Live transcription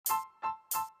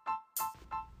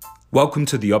Welcome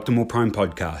to the Optimal Prime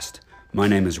Podcast. My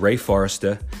name is Ray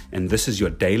Forrester, and this is your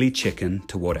daily check-in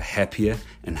toward a happier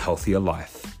and healthier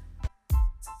life.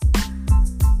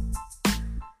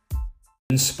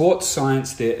 In sports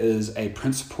science, there is a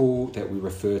principle that we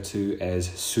refer to as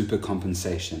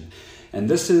supercompensation. And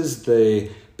this is the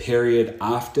period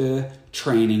after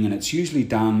training, and it's usually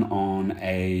done on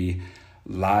a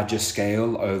larger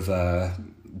scale over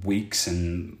weeks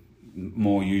and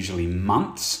more usually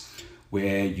months,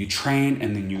 where you train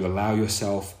and then you allow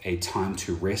yourself a time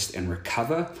to rest and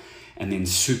recover, and then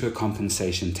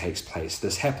supercompensation takes place.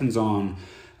 This happens on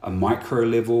a micro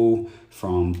level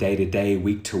from day to day,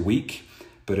 week to week,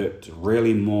 but it's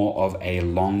really more of a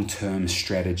long-term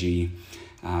strategy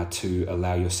to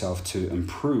allow yourself to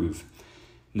improve.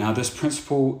 Now, this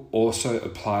principle also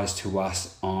applies to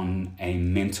us on a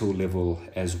mental level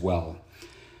as well.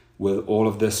 With all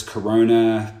of this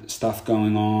corona stuff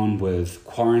going on, with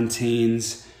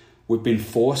quarantines, we've been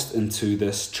forced into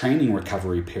this training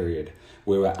recovery period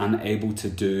where we're unable to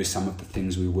do some of the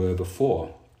things we were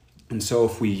before. And so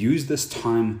if we use this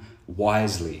time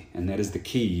wisely, and that is the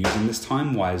key, using this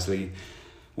time wisely,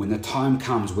 when the time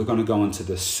comes, we're going to go into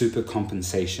the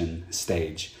supercompensation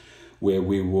stage where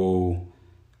we will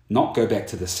not go back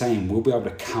to the same. We'll be able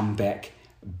to come back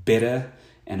better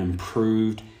and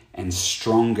improved and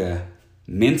stronger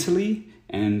mentally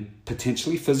and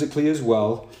potentially physically as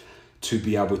well, to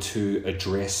be able to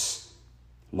address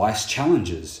life's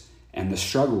challenges and the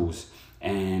struggles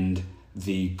and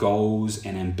the goals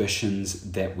and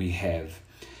ambitions that we have.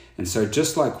 And so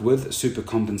just like with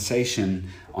supercompensation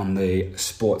on the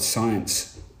sports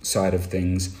science side of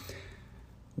things,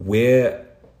 where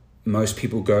most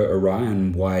people go awry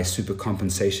and why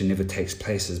supercompensation never takes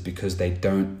place is because they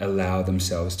don't allow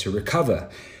themselves to recover.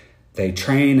 They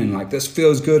train and this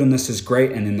feels good and this is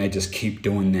great, and then they just keep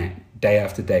doing that day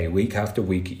after day, week after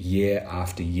week, year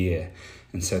after year.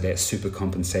 And so that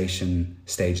supercompensation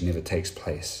stage never takes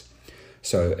place.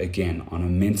 So again, on a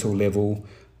mental level,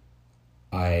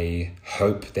 I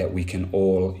hope that we can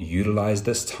all utilize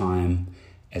this time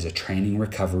as a training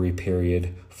recovery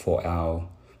period for our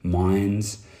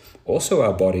minds, also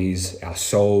our bodies, our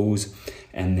souls,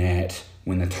 and that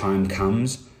when the time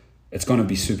comes, it's going to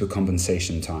be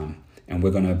supercompensation time. And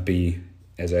we're going to be,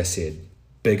 as I said,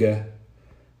 bigger,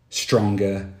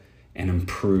 stronger, and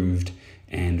improved,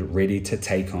 and ready to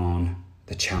take on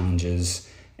the challenges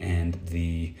and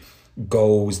the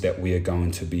goals that we are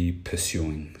going to be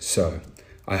pursuing. So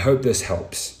I hope this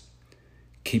helps.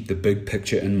 Keep the big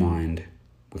picture in mind.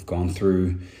 We've gone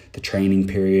through the training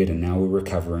period and now we're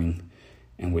recovering,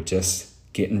 and we're just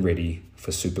getting ready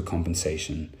for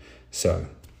supercompensation. So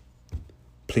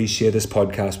please share this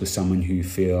podcast with someone who you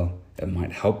feel it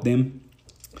might help them.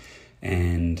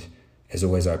 And as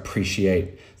always, I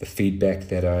appreciate the feedback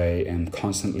that I am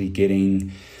constantly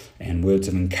getting and words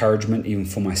of encouragement, even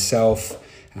for myself.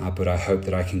 But I hope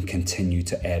that I can continue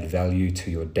to add value to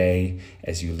your day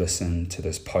as you listen to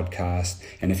this podcast.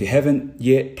 And if you haven't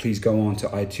yet, please go on to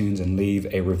iTunes and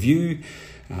leave a review.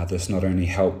 This not only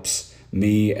helps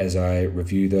me as I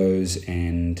review those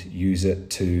and use it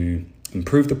to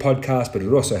improve the podcast, but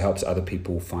it also helps other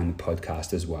people find the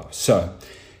podcast as well. So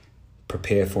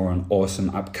prepare for an awesome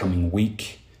upcoming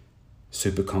week.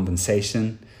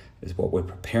 Supercompensation is what we're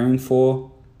preparing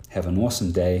for. Have an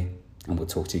awesome day, and we'll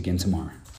talk to you again tomorrow.